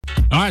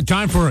All right,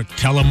 time for a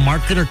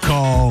telemarketer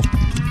call.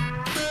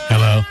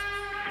 Hello.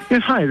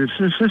 Yes, hi. Is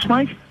this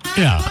Mike?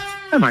 Yeah.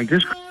 Hi, Mike.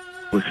 This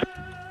with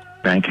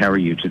Bank. How are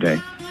you today?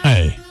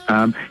 Hey.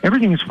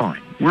 Everything is fine.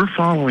 We're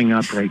following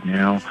up right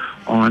now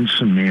on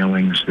some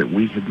mailings that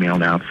we had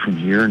mailed out from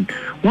here, and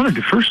wanted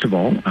to first of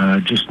all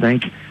just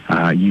thank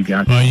you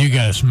guys. Well, you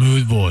got a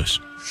smooth voice.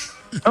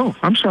 Oh,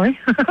 I'm sorry.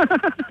 No,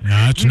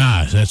 that's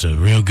nice. That's a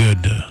real good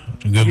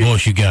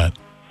voice you got.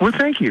 Well,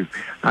 thank you.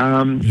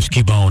 Just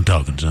keep on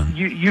talking, son.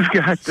 You've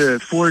got the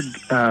Ford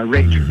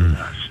Ranger with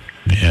us.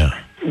 Yeah.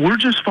 We're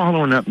just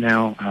following up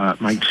now,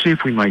 Mike, see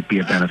if we might be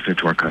a benefit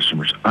to our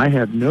customers. I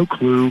have no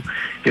clue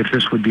if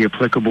this would be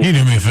applicable. Can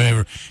you do me a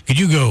favor? Could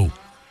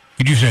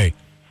you say,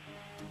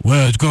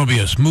 well, it's going to be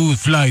a smooth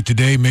flight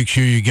today. Make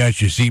sure you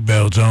got your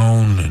seatbelts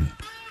on.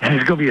 And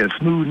it's going to be a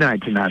smooth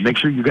night tonight. Make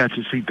sure you got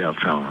your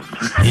seatbelts on.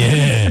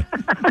 Yeah,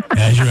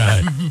 that's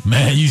right.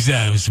 Man, you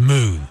sound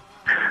smooth.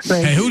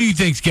 Hey, who do you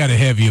think's got a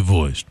heavier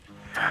voice?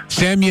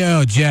 Samuel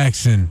L.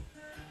 Jackson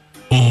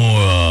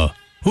or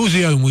who's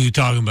the other one we were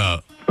talking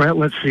about? Well,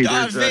 let's see.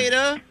 Darth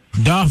Vader.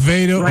 Darth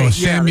Vader Right, or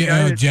Samuel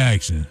yeah, L.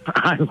 Jackson?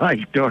 I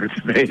like Darth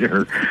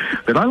Vader,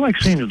 but I like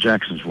Samuel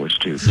Jackson's voice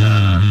too.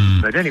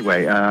 But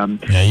anyway,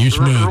 yeah, you're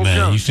smooth, Earl man.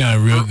 Jones. You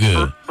sound real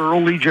good.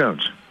 Earl Lee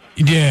Jones.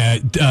 Yeah,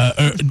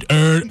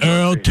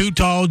 Earl Too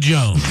Tall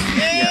Jones.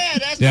 Yeah,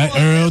 that's That the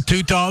one. Earl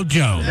Too Tall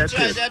Jones. That's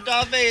right, that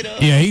Darth Vader.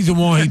 Yeah, he's the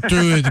one he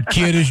threw at the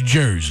kid his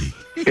jersey.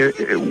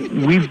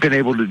 We've been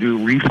able to do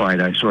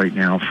refi ice right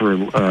now for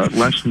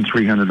less than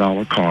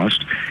 $300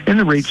 cost, and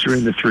the rates are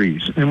in the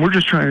threes. And we're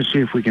just trying to see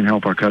if we can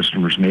help our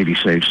customers maybe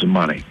save some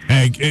money.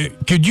 Hey,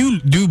 could you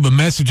do a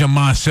message on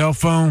my cell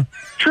phone?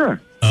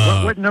 Sure.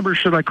 What number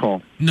should I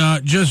call? No,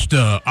 just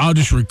I'll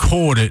just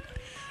record it,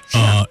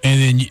 and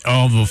then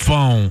on the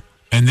phone,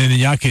 and then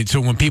y'all can. So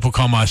when people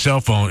call my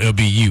cell phone, it'll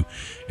be you,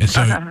 and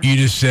so you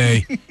just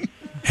say,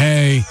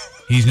 "Hey,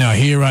 he's not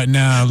here right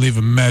now. Leave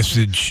a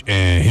message,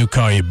 and he'll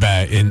call you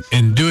back." And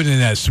do it in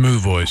that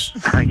smooth voice.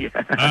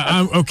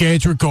 Yeah. Okay,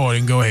 it's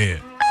recording. Go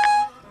ahead.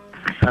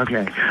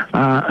 Okay.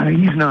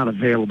 He's not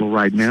available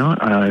right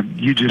now.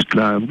 You just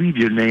leave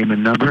your name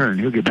and number, and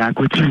he'll get back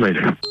with you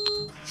later.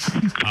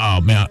 Oh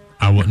man,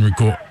 I wasn't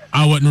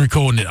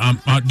recording it.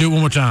 I'll do it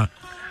one more time.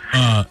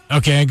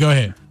 Okay, go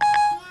ahead.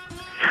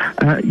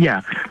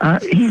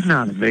 He's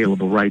not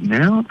available right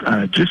now.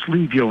 Just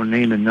leave your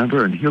name and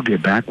number, and he'll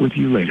get back with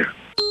you later.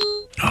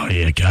 Oh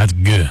yeah, that's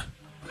good.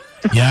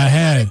 Yeah, I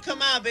had.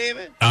 Come on, baby.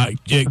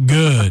 Yeah,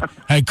 good.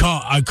 Hey,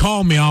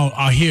 call me.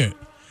 I'll hear it.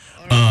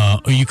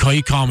 Or you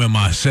call me on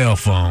my cell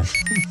phone.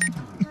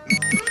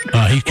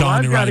 He's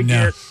calling it right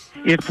now.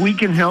 If we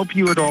can help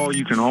you at all,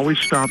 you can always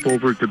stop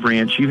over at the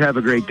branch. You have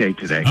a great day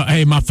today.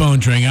 Hey, my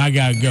phone's ringing. I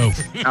gotta go.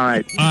 All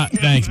right.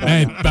 Thanks.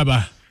 Hey,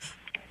 bye-bye.